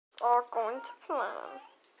are going to plan.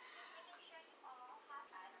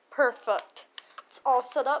 Perfect. It's all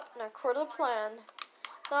set up and according to plan.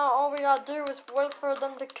 Now all we gotta do is wait for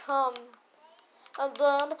them to come. And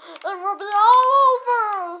then it will be all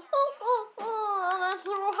over! And then he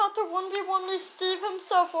will have to 1v1 me. Steve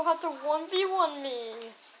himself will have to 1v1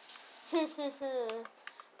 me.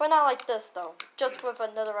 But not like this though. Just with a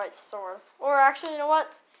netherite sword. Or actually, you know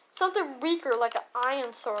what? Something weaker like an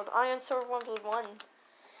iron sword. Iron sword 1v1.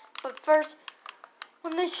 But first,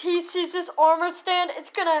 when he sees this armor stand,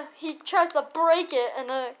 he tries to break it and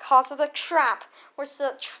then it causes a trap. Which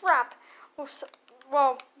the trap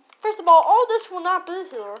well, first of all this will not be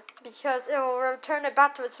here because it will return it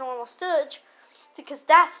back to its normal stage because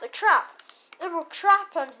that's the trap. It will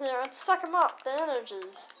trap him here and suck him up, the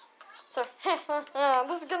energies. So,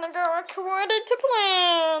 this is gonna go according to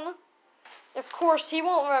plan. Of course, he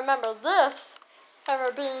won't remember this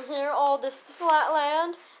ever being here, all this flat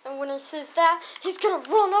land. And when he sees that, he's gonna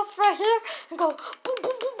run up right here and go boom,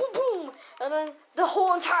 boom, boom, boom, boom. And then the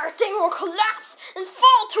whole entire thing will collapse and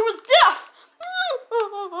fall to his death.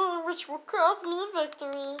 Which will cost me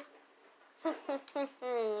victory.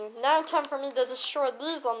 Now time for me to destroy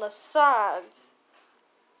these on the sides.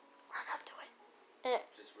 Run up to it.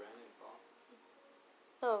 Just run and fall.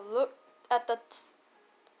 Oh, look at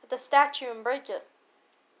the statue and break it.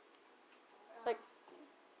 Like,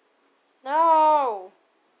 no.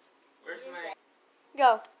 Where's my...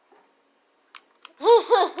 Go.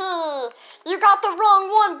 You got the wrong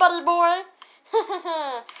one, buddy boy.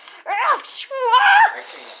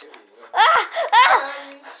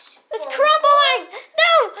 It's crumbling.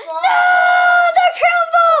 No, don't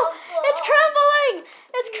crumble. It's crumbling.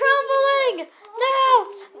 It's crumbling. No,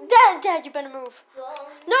 Dad, you better move.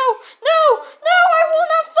 No, I will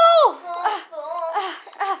not fall.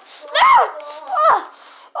 No.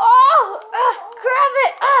 Grab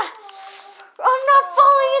it. I'm not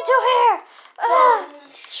falling into here.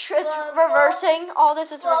 It's reversing. All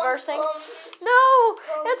this is reversing. No,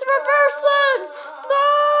 it's reversing.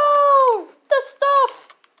 No, the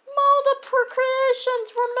stuff. All the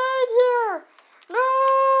procreations were made here. No.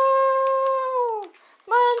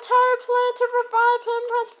 My entire plan to revive him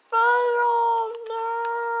has failed.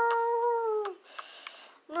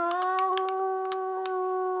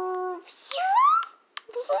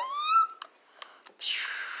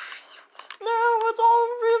 No, it's all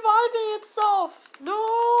reviving itself. No,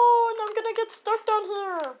 and I'm gonna get stuck down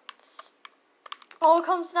here. All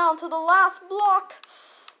comes down to the last block.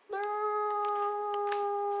 No.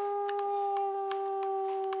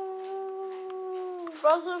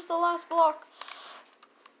 Right here's the last block.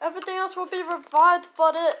 Everything else will be revived,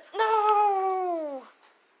 but it... No!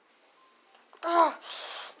 No!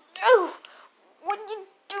 What are you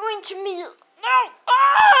doing to me? No!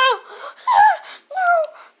 Ah! No!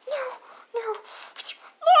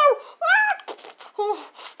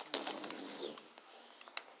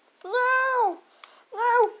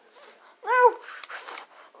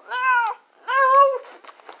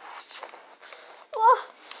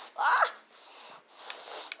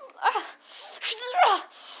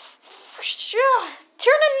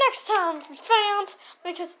 Tune in next time, fans,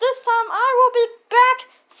 because this time I will be back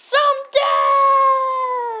someday!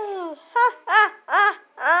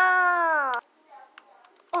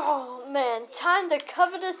 Oh man, time to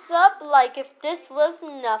cover this up like if this was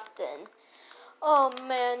nothing. Oh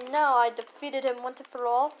man, now I defeated him once and for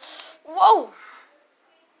all. Whoa!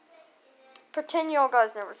 Pretend y'all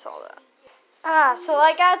guys never saw that. So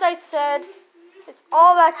like as I said, it's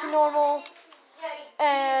all back to normal.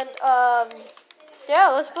 And, yeah,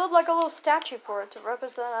 let's build like a little statue for it to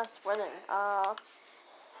represent us winning. Yeah,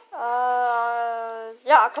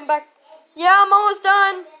 I'll come back. Yeah, I'm almost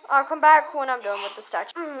done. I'll come back when I'm done with the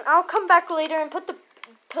statue. I'll come back later and put the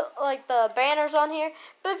banners on here.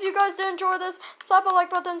 But if you guys did enjoy this, slap a like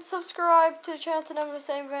button, subscribe to the channel to never miss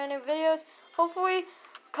any brand new videos. Hopefully,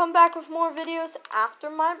 come back with more videos after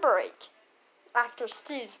my break. After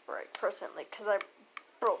Steve's break, personally, because I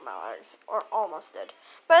broke my legs, or almost did.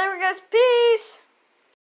 But anyway guys, peace!